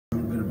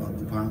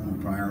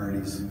department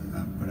priorities,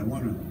 but I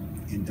want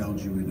to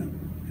indulge you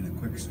in a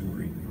quick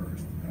story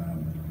first.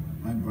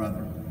 My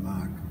brother,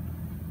 Mark,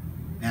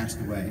 passed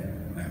away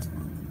last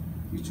month.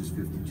 He's just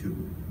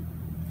 52.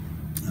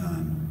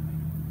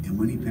 And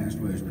when he passed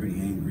away, I was pretty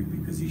angry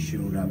because he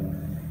showed up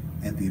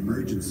at the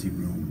emergency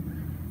room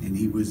and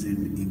he was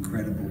in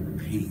incredible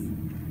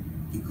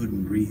pain. He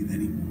couldn't breathe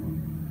anymore.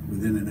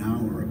 Within an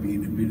hour of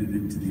being admitted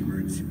into the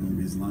emergency room,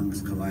 his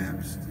lungs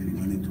collapsed and he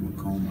went into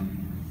a coma.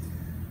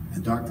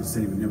 And doctors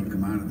said he would never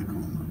come out of the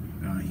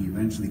coma. He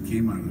eventually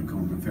came out of the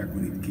coma. In fact,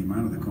 when he came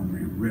out of the coma,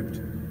 he ripped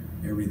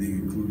everything,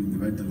 including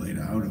the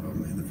ventilator, out of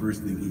him. And the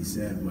first thing he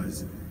said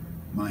was,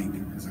 "Mike,"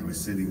 as I was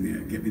sitting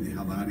there, "get me the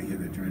hell out of here,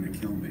 they're trying to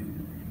kill me."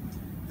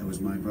 That was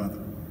my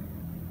brother.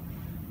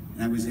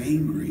 And I was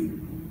angry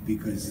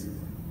because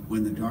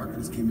when the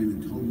doctors came in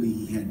and told me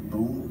he had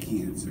bone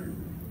cancer,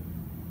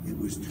 it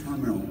was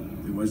terminal,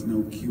 there was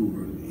no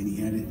cure, and he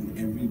had it in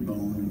every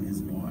bone in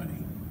his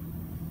body.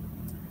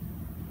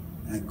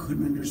 And I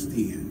couldn't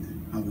understand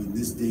how in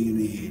this day and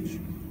age,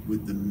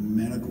 with the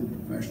medical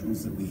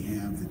professionals that we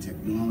have, the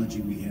technology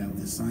we have,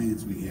 the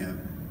science we have,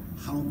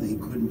 how they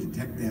couldn't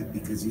detect that,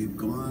 because he had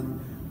gone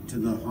to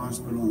the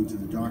hospital and to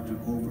the doctor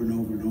over and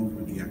over and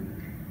over again.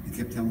 They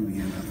kept telling me he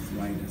had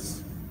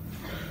arthritis.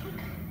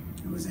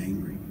 I was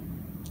angry.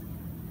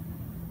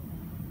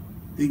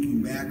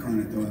 Thinking back on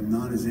it though, I'm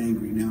not as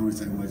angry now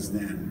as I was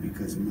then,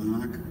 because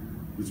Mark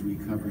was a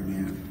recovering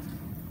addict.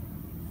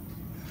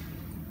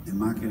 And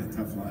Mark had a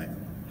tough life.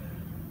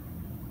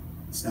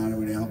 It started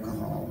with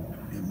alcohol,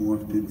 it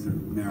morphed into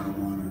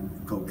marijuana,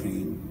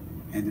 cocaine,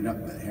 ended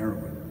up with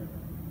heroin.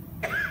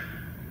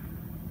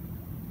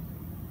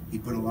 He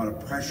put a lot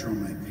of pressure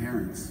on my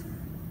parents,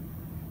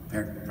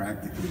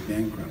 practically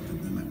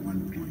bankrupted them at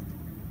one point.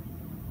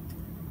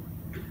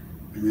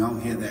 And we all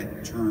hear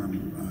that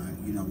term,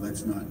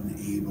 let's not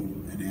enable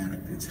an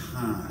addict. It's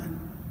hard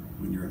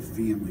when you're a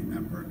family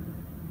member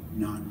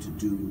not to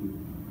do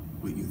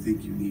what you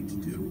think you need to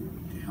do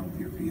to help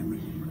your family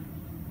member.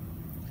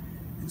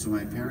 And so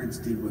my parents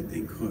did what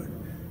they could.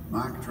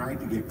 Mark tried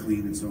to get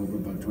clean and sober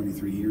about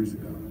 23 years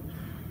ago.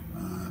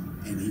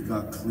 And he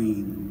got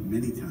clean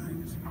many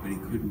times, but he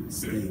couldn't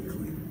stay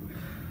clean.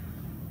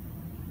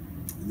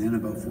 And then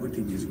about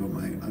 14 years ago,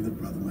 my other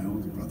brother, my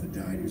older brother,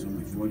 died. He was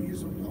only 40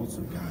 years old,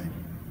 also died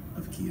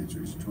of cancer.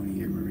 He's a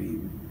 20-year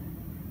Marine.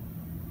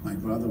 My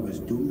brother was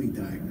duly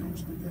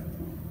diagnosed at that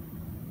point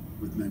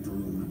with mental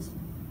illness.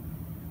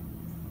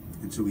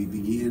 And so he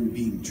began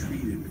being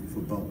treated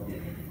for both.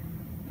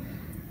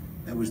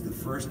 That was the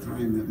first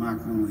time that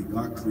Mark not only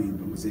got clean,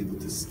 but was able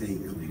to stay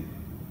clean,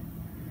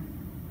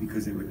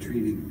 because they were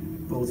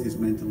treating both his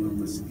mental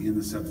illness and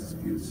the substance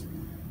abuse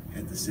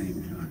at the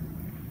same time.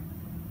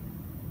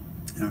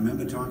 And I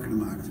remember talking to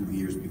Mark through the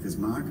years, because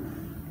Mark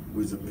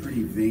was a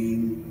pretty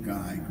vain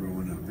guy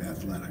growing up,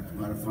 athletic,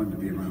 a lot of fun to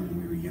be around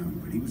when we were young,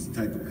 but he was the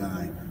type of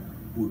guy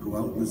who would go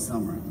out in the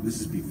summer.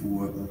 This is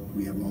before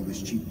we have all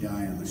this cheap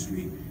dye on the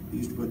street. He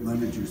used to put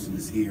lemon juice in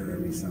his hair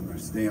every summer,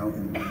 stay out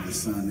in the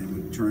sun, and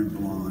would turn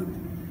blonde.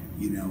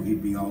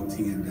 He'd be all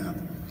tanned up,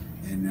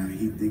 and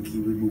he'd think he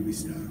was a movie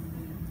star,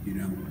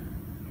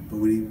 But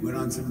when he went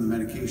on some of the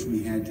medication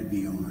he had to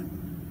be on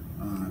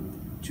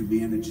to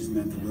manage his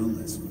mental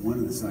illness, one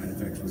of the side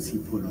effects was he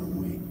put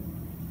on weight.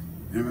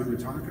 And I remember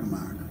talking to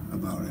Mark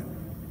about it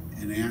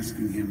and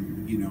asking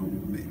him,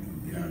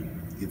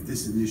 if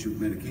this is an issue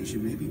with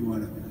medication, maybe you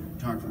want to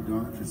talk to the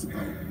doctors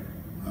about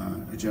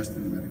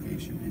adjusting the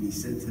medication. And he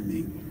said to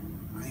me,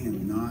 "I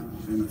am not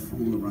going to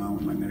fool around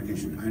with my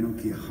medication. I don't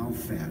care how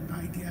fat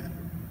I get.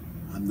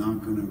 I'm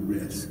not going to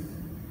risk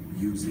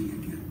using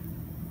it again."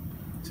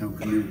 That's how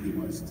committed he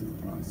was to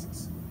the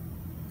process.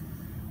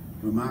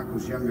 When Mark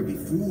was younger,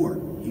 before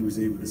he was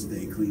able to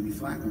stay clean, he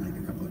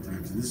flatlined a couple of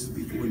times. And this is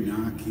before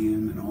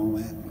Narcan and all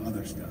that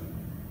other stuff.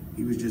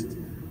 He was just,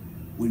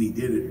 when he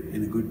did it,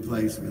 in a good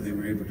place where they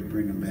were able to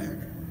bring him back.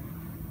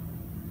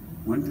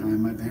 One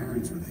time, my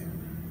parents were there.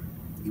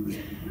 He was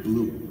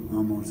blue,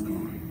 almost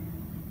gone.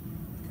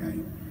 Okay?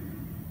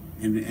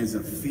 And as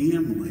a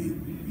family,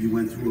 you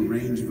went through a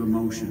range of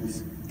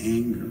emotions: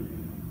 anger,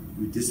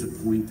 you were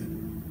disappointed,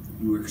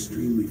 you were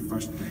extremely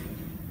frustrated,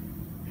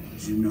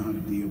 because you didn't know how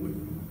to deal with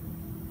it.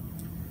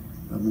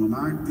 But when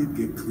Mark did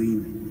get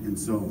clean and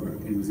sober,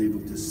 and he was able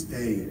to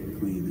stay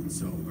clean and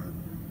sober,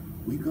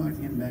 we got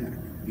him back,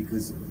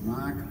 because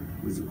Mark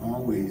was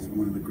always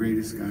one of the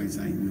greatest guys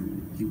I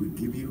knew. He would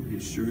give you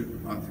his shirt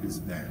off his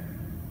back.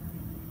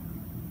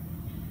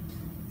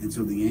 And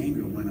so the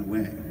anger went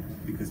away,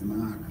 because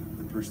Mark,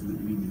 the person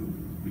that we knew,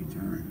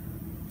 returned.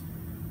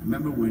 I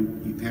remember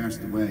when he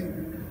passed away,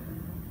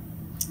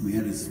 we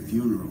had his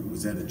funeral. It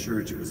was at a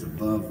church. It was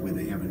above where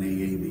they have an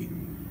AA meeting.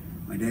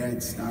 My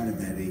dad started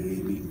that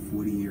AA meeting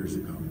 40 years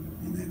ago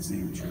in that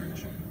same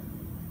church.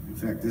 In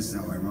fact, this is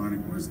how ironic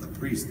it was. The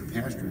priest, the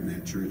pastor in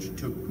that church,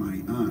 took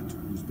my aunt,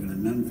 who's been a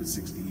nun for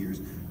 60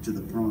 years, to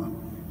the prom.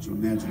 So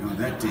imagine how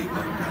that day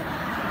worked out.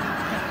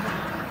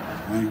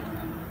 Right?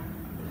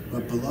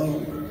 But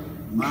below,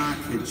 Mark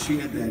had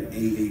chaired that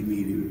AA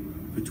meeting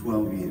for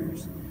 12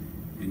 years.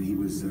 and he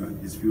was,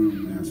 his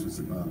funeral mass was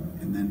about,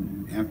 and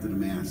then after the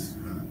mass,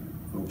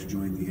 folks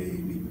joined the AA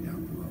meeting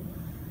down below.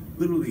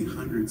 Literally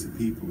hundreds of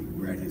people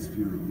were at his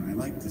funeral, and I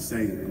like to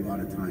say a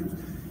lot of times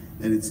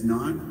that it's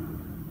not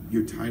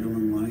your title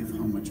in life,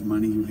 how much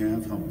money you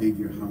have, how big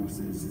your house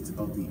is. It's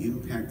about the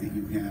impact that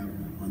you have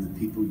on the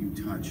people you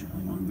touch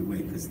along the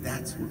way, because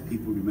that's what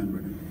people remember,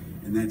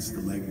 and that's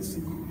the legacy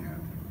you have.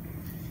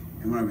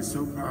 And what I was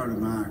so proud of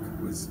Mark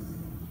was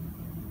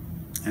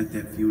at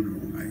that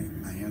funeral,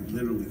 I had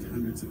literally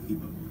hundreds of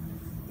people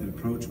that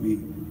approached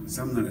me,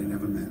 some that I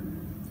never met,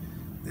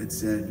 that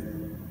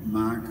said,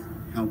 Mark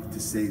helped to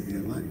save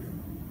their life.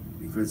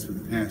 Because for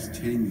the past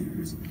 10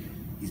 years,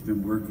 he's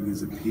been working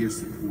as a peer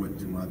support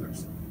to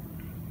others.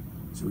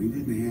 So he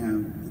didn't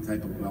have the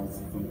type of wealth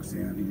folks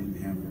have, he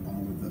didn't have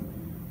all of the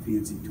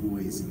fancy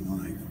toys in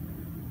life.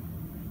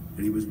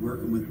 But he was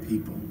working with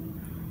people,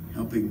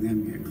 helping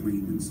them get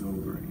clean and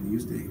sober. And he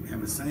used to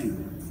have a saying,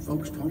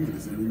 folks told me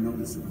this, I didn't know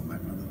this about my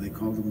brother, they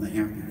called him the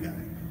happy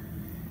guy.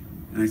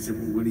 And I said,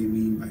 well, what do you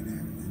mean by that?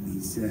 And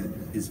he said,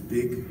 his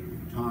big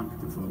talk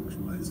to folks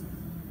was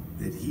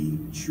that he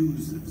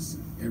chooses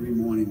every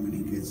morning when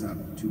he gets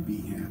up to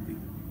be happy.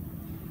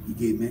 He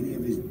gave many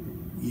of his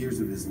years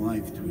of his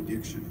life to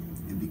addiction,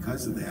 and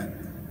because of that,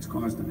 it's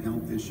caused him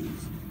health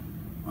issues.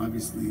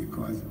 Obviously, it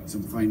caused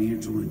some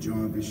financial and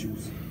job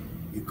issues.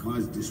 It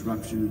caused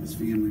disruption in his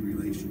family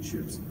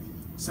relationships.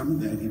 Some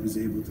of that he was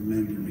able to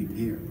mend and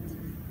repair.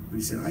 But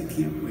he said, I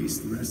can't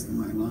waste the rest of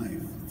my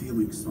life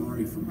feeling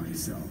sorry for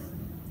myself.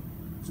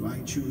 So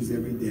I choose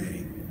every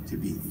day to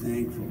be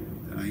thankful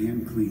that I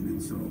am clean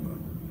and sober,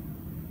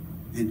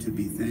 and to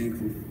be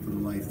thankful for the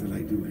life that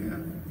I do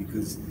have,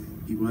 because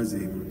he was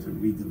able to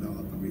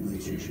redevelop a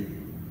relationship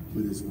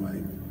with his wife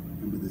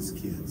and with his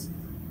kids,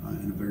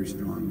 and a very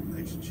strong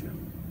relationship.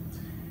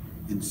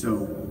 And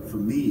so for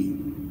me,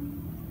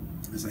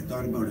 as I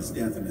thought about his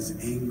death, and as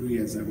angry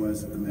as I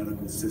was at the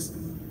medical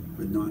system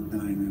for not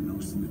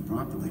diagnosing it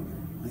properly,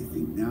 I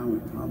think now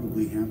it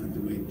probably happened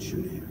the way it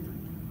should have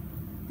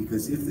happened.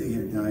 Because if they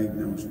had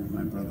diagnosed with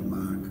my brother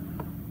Mark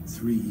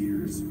 3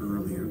 years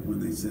earlier, when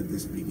they said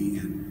this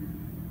began,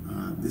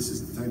 this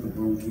is the type of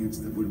bone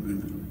cancer that would have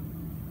been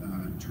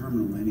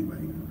terminal anyway.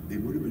 They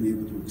would have been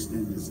able to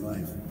extend his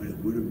life, but it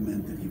would have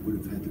meant that he would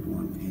have had to go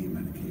on pain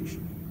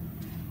medication.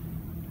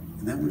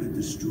 And that would have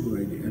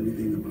destroyed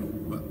everything about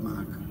what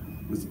Mark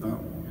was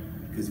about,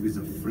 because he was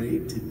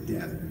afraid to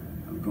death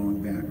of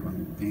going back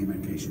on pain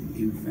medication.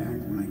 In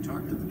fact, when I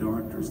talked to the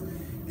doctors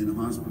in the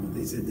hospital,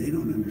 they said they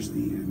don't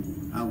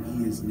understand how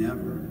he has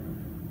never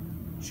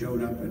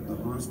showed up at the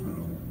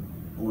hospital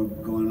or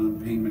gone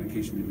on pain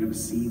medication. They've never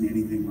seen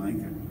anything like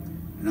it.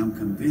 And I'm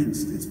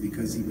convinced it's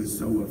because he was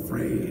so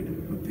afraid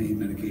of pain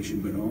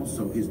medication, but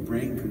also his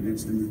brain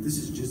convinced him that this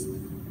is just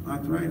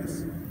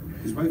arthritis.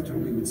 His wife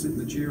told me he would sit in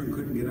the chair and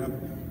couldn't get up,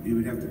 and he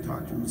would have to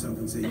talk to himself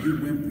and say, you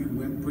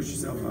wimp, push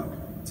yourself up.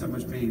 That's how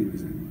much pain he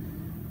was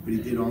in. But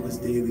he did all his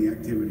daily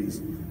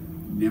activities,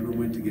 never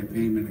went to get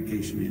pain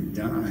medication, and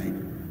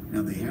died.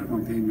 Now they had him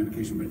on pain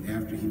medication, but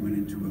after he went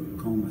into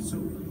a coma, so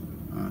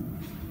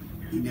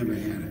he never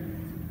had it.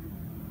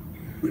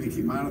 When he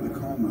came out of the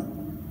coma,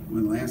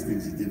 one of the last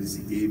things he did is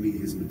he gave me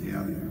his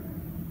medallion,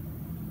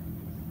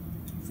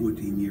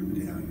 14-year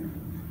medallion.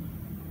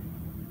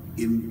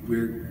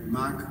 Where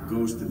Mark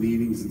goes to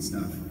meetings and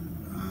stuff,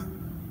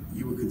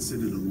 you were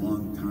considered a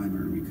long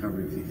timer in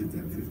recovery if you hit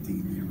that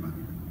 15-year mark.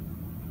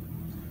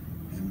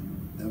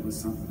 And that was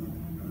something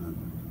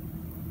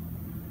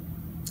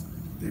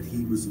that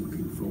he was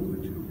looking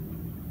forward to.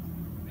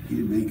 He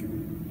didn't make it.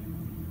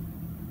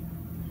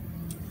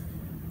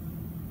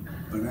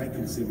 But I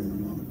consider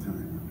him a long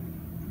time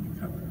in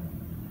recovery.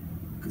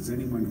 Because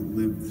anyone who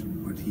lived through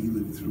what he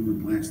lived through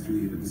in the last 3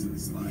 years of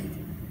his life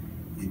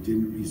and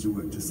didn't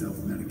resort to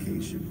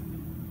self-medication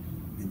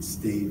and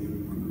stayed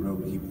on the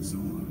road he was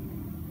on,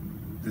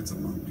 that's a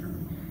long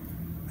term.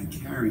 I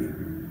carry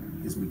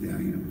his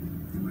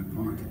medallion in my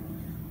pocket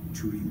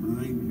to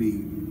remind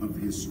me of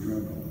his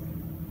struggle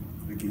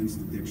against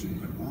addiction,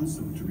 but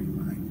also to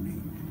remind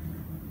me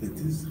that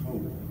there's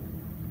hope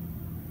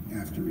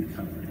after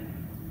recovery.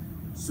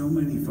 So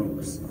many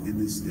folks in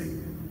this state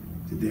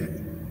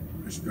today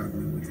are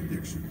struggling with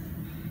addiction.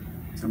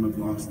 Some have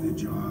lost their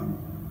job,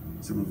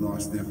 some have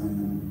lost their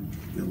home,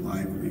 their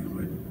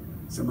livelihood,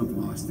 some have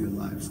lost their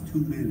lives. Too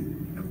many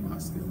have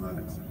lost their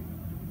lives.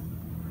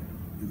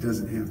 It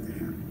doesn't have to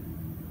happen.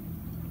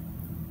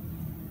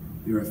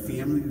 There are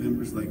family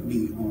members like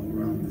me all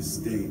around this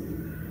state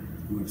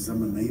who have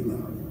someone they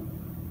love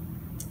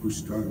who's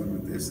struggling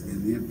with this,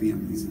 and their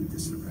families in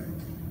disarray.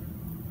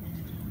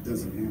 It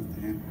doesn't have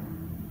to happen.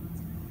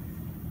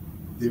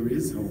 There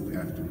is hope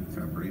after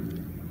recovery,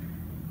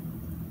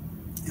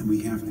 and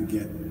we have to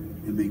get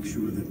and make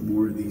sure that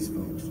more of these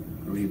folks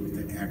are able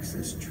to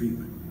access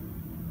treatment,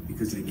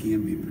 because they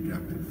can be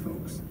productive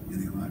folks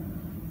in their life.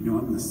 You know,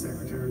 I'm the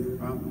Secretary of the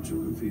Department of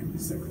Children and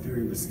Families,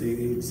 Secretary of a state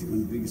agency,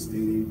 one of the biggest state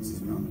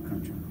agencies around the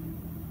country.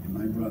 And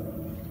my brother,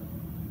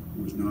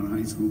 who was not a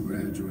high school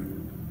graduate,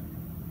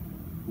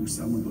 who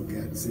some would look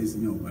at and says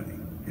nobody,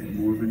 had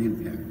more of an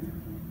impact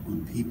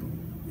on people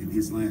in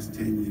his last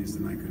 10 years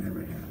than I could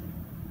ever have.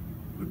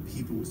 But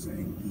people were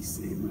saying, he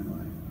saved my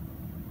life.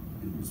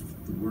 And it was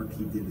the work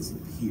he did as a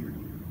peer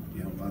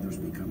to help others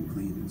become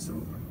clean and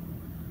sober.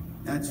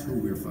 That's who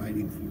we're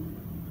fighting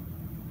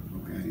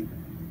for, okay?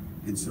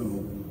 And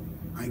so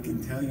I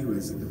can tell you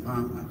as a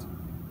department,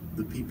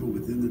 the people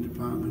within the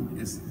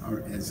department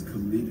are as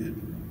committed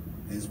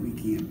as we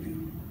can be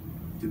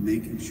to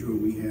making sure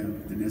we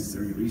have the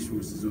necessary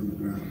resources on the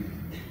ground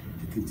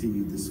to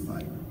continue this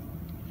fight.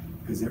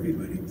 Because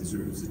everybody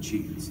deserves a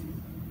chance.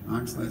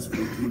 Mark's last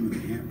 14 were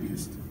the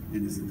happiest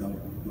in his adult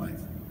life.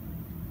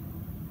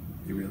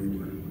 They really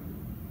were.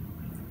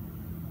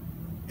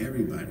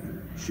 Everybody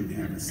should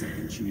have a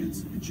second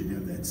chance and should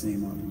have that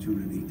same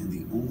opportunity, and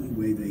the only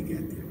way they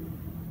get there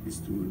is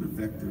through an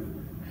effective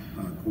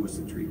course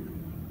of treatment.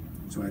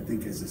 So I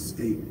think as a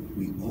state,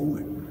 we owe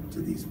it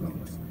to these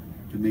folks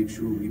to make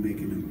sure we make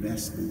an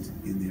investment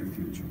in their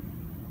future.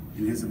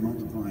 And it has a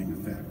multiplying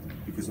effect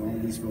because all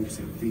these folks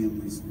have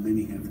families,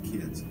 many have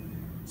kids.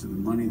 So the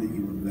money that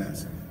you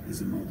invest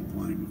is a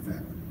multiplying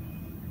effect.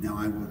 Now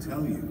I will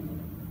tell you,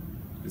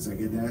 because I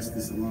get asked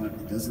this a lot,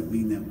 it doesn't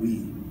mean that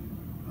we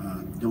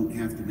don't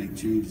have to make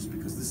changes,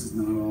 because this is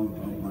not all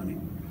about money.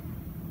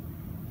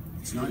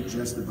 It's not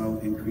just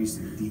about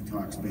increasing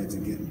detox beds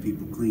and getting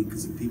people clean,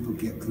 because if people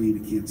get clean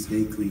and can't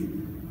stay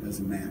clean, it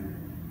doesn't matter.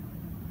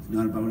 It's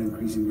not about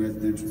increasing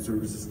residential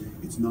services.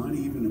 It's not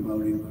even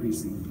about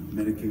increasing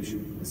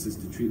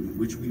medication-assisted treatment,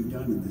 which we've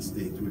done in this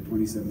state through a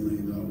 $27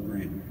 million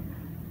grant.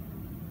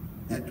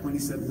 That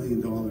 $27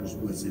 million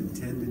was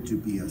intended to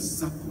be a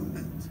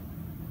supplement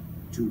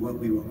to what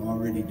we were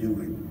already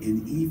doing.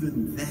 And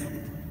even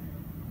that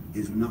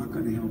is not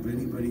going to help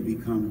anybody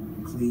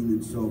become clean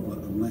and sober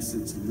unless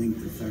it's linked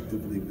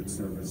effectively with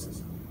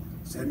services.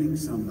 Sending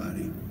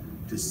somebody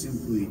to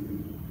simply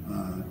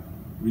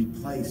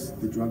replace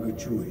the drug of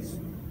choice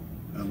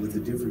with a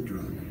different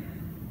drug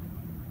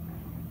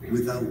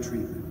without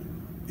treatment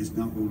is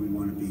not where we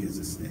want to be as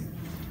a state.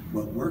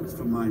 What worked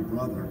for my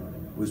brother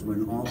was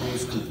when all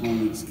those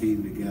components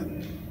came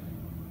together,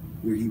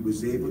 where he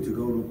was able to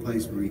go to a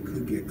place where he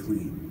could get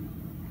clean.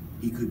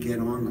 He could get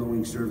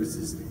ongoing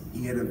services.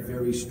 He had a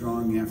very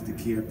strong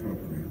aftercare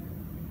program.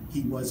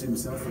 He was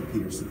himself a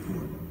peer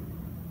support.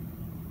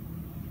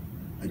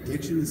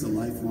 Addiction is a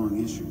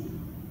lifelong issue.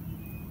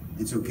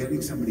 And so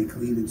getting somebody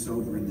clean and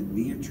sober in the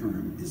near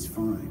term is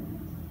fine.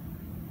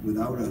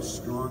 Without a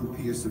strong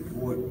peer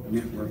support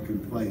network in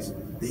place,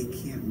 they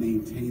can't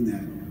maintain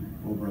that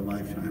over a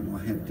lifetime or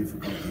have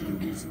difficulty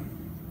doing so.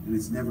 And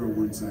it's never a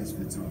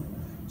one-size-fits-all.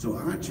 So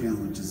our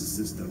challenge as a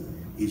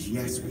system is,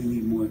 yes, we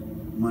need more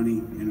money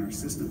in our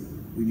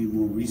system. We need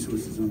more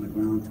resources on the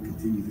ground to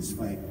continue this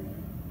fight.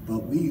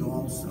 But we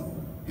also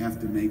have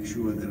to make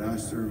sure that our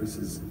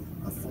services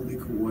are fully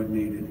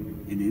coordinated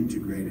and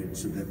integrated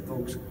so that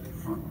folks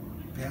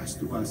pass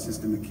through our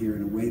system of care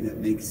in a way that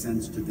makes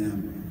sense to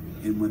them.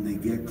 And when they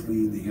get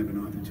clean, they have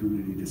an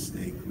opportunity to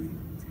stay clean.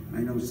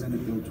 I know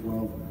Senate Bill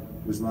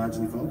 12 was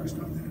largely focused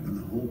on that, on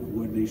the whole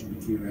coordination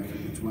of care effort.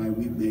 That's why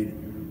we've made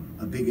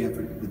a big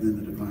effort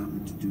within the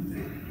department to do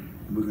that.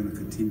 And we're going to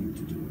continue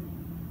to do it.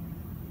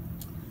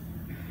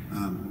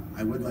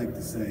 I would like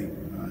to say,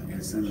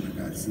 as Senator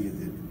Garcia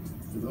did,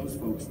 for those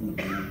folks in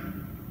the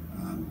room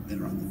that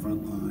are on the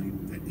front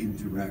line, that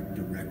interact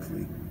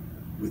directly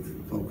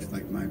with folks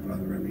like my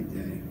brother every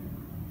day,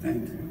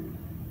 thank you.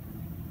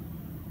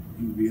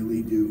 You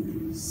really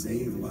do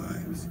save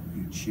lives,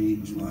 you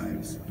change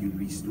lives, you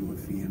restore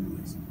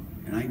families.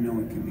 And I know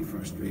it can be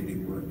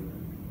frustrating work,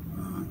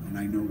 and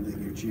I know that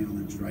you're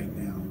challenged right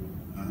now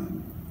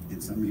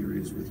in some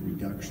areas with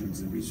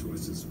reductions in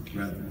resources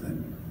rather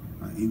than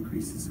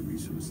increases in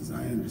resources.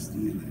 I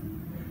understand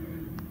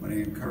that. But I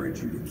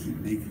encourage you to keep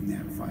making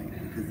that fight,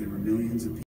 because there are millions of people